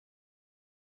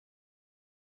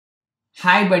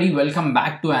Hi buddy, welcome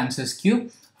back to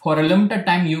answersQ. For a limited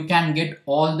time, you can get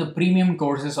all the premium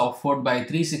courses offered by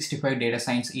 365 Data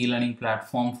Science e-learning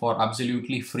platform for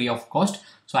absolutely free of cost.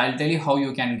 So I'll tell you how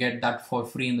you can get that for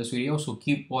free in this video. So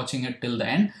keep watching it till the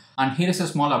end. And here is a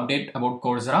small update about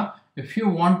Coursera. If you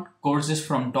want courses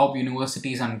from top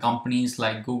universities and companies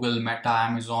like Google, Meta,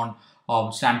 Amazon,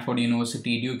 Stanford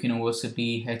University, Duke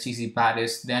University, HEC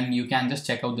Paris, then you can just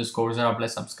check out this Coursera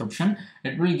Plus subscription.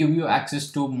 It will give you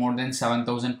access to more than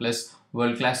 7,000 plus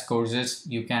world-class courses.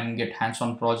 You can get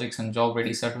hands-on projects and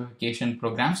job-ready certification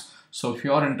programs. So if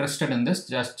you are interested in this,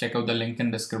 just check out the link in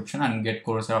description and get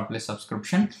Coursera Plus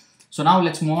subscription. So now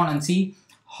let's move on and see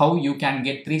how you can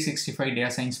get 365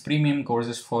 Data Science premium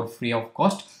courses for free of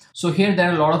cost. So here there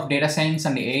are a lot of data science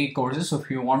and AI courses. So if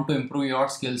you want to improve your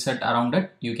skill set around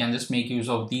it, you can just make use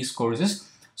of these courses.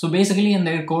 So basically in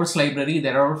their course library,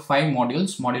 there are 5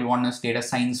 modules. Module 1 is data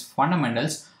science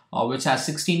fundamentals, which has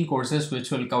 16 courses,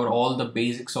 which will cover all the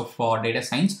basics of data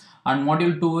science. And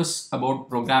module 2 is about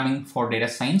programming for data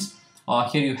science.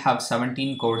 Here you have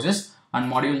 17 courses.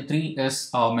 And module 3 is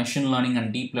machine learning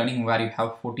and deep learning, where you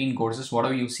have 14 courses.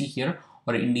 Whatever you see here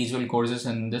are individual courses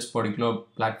in this particular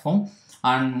platform.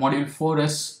 And module 4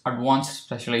 is advanced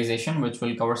specialization, which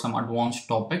will cover some advanced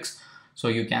topics. So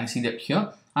you can see that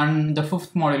here. And the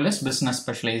 5th module is business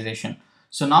specialization.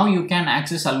 So now you can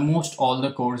access almost all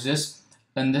the courses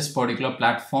in this particular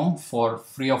platform for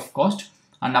free of cost.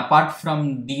 And apart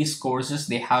from these courses,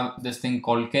 they have this thing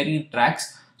called career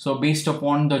tracks. So based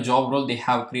upon the job role, they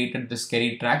have created this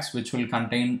career tracks, which will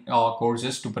contain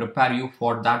courses to prepare you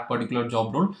for that particular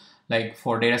job role. Like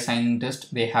for data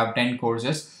scientist, they have 10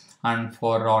 courses. And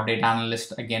for data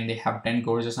analyst, again, they have 10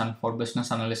 courses. And for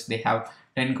business analyst, they have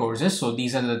 10 courses. So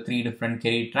these are the 3 different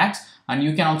career tracks. And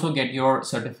you can also get your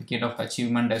certificate of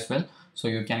achievement as well. So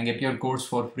you can get your course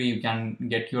for free, you can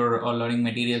get your learning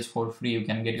materials for free, you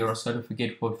can get your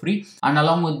certificate for free. And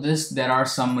along with this, there are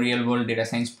some real world data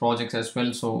science projects as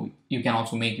well. So you can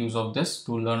also make use of this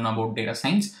to learn about data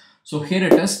science. So here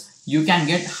it is. You can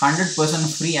get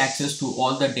 100% free access to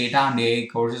all the data and AI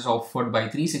courses offered by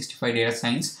 365 Data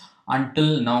Science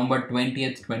until November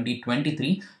 20th,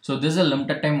 2023. So this is a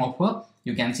limited time offer.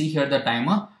 You can see here the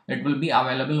timer. It will be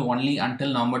available only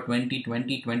until November 20,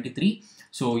 2023.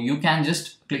 So you can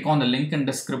just click on the link in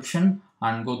description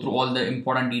and go through all the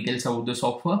important details about this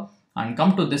offer and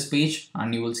come to this page,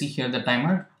 and you will see here the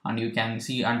timer, and you can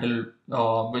see until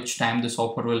which time this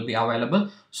offer will be available.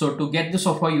 So to get this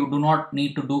offer, you do not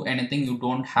need to do anything. You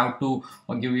don't have to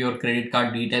give your credit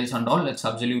card details and all. It's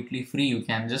absolutely free. You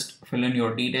can just fill in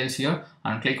your details here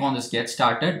and click on this get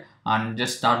started and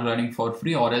just start learning for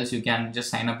free, or else you can just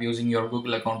sign up using your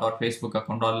Google account or Facebook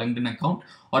account or LinkedIn account.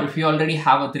 Or if you already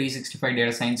have a 365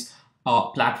 Data Science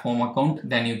platform account,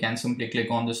 then you can simply click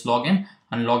on this login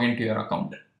and log into your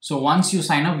account. So once you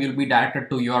sign up, you'll be directed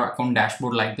to your account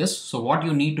dashboard like this. So what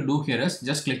you need to do here is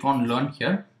just click on learn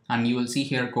here, and you will see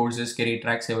here courses, career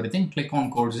tracks, everything. Click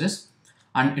on courses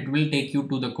and it will take you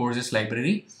to the courses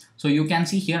library. So you can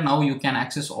see here now you can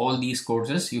access all these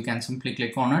courses. You can simply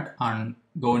click on it and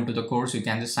go into the course. You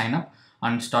can just sign up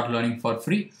and start learning for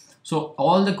free. So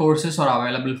all the courses are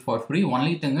available for free.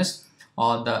 Only thing is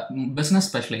the business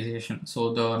specialization.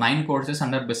 So the 9 courses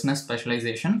under business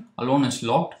specialization alone is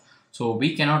locked. So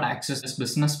we cannot access this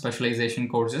business specialization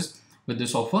courses with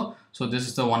this offer. So this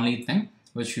is the only thing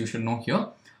which you should know here.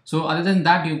 So other than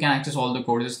that, you can access all the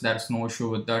courses. There's no issue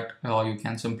with that. You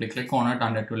can simply click on it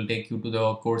and it will take you to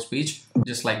the course page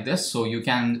just like this. So you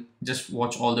can just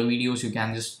watch all the videos. You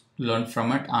can just learn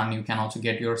from it, and you can also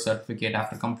get your certificate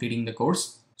after completing the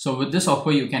course. So with this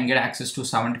offer, you can get access to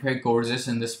 75 courses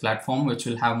in this platform, which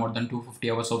will have more than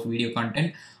 250 hours of video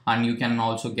content. And you can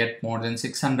also get more than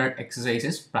 600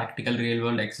 exercises, practical real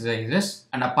world exercises.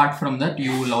 And apart from that,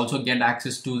 you will also get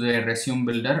access to their resume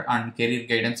builder and career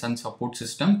guidance and support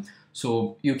system.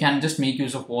 So you can just make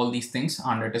use of all these things,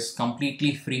 and it is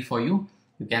completely free for you.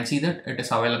 You can see that it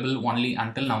is available only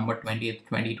until November 20th,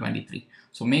 2023.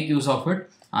 So make use of it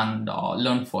and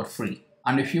learn for free.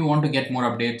 And if you want to get more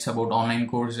updates about online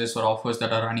courses or offers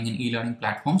that are running in e-learning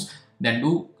platforms, then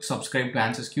do subscribe to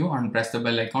answersQ and press the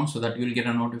bell icon so that you'll get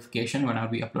a notification whenever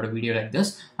we upload a video like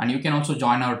this. And you can also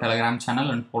join our Telegram channel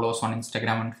and follow us on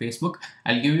Instagram and Facebook.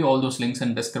 I'll give you all those links in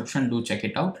the description. Do check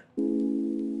it out.